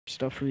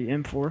stuff for the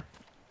M4.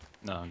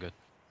 No, I'm good.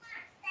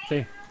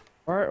 See,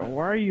 Why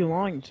are you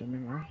lying to me,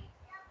 man?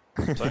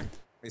 Sorry? What are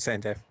you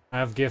saying, Dave? I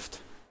have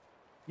gift.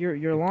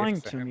 You're lying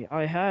gifts to for me.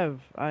 I have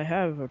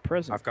a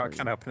present. I've got a for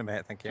can you. opener,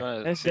 mate. Thank Do you. you want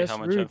to That's- see that's how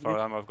much rude, M4 dude.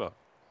 ammo I've got?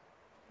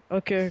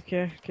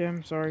 Okay,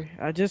 I'm sorry.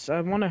 I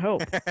want to help.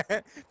 Do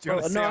you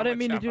want to see No, how I didn't much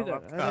mean to do ammo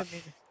that. I've I got?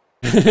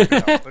 didn't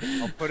mean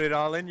to. I'll put it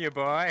all in you,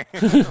 boy.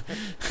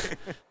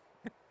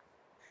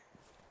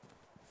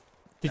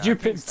 Did No, you I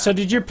think so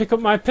did you pick up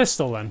my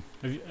pistol then?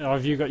 Or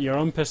have you got your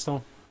own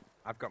pistol?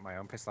 I've got my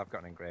own pistol. I've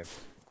got an engraved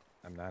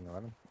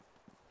M911.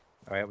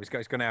 Oh yeah, he's got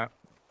his gun out.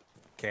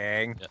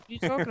 King. Yeah. What are you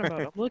talking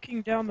about? I'm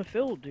looking down the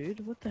field,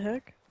 dude. What the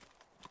heck?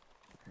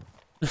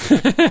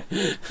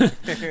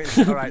 It's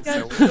all right, You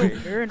so guys are so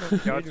wait.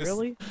 paranoid, Y'all dude, just-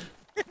 really?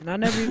 And I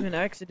never even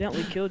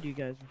accidentally killed you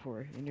guys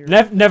before. And you're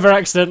Never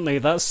accidentally.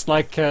 That's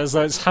like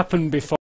so it's happened before.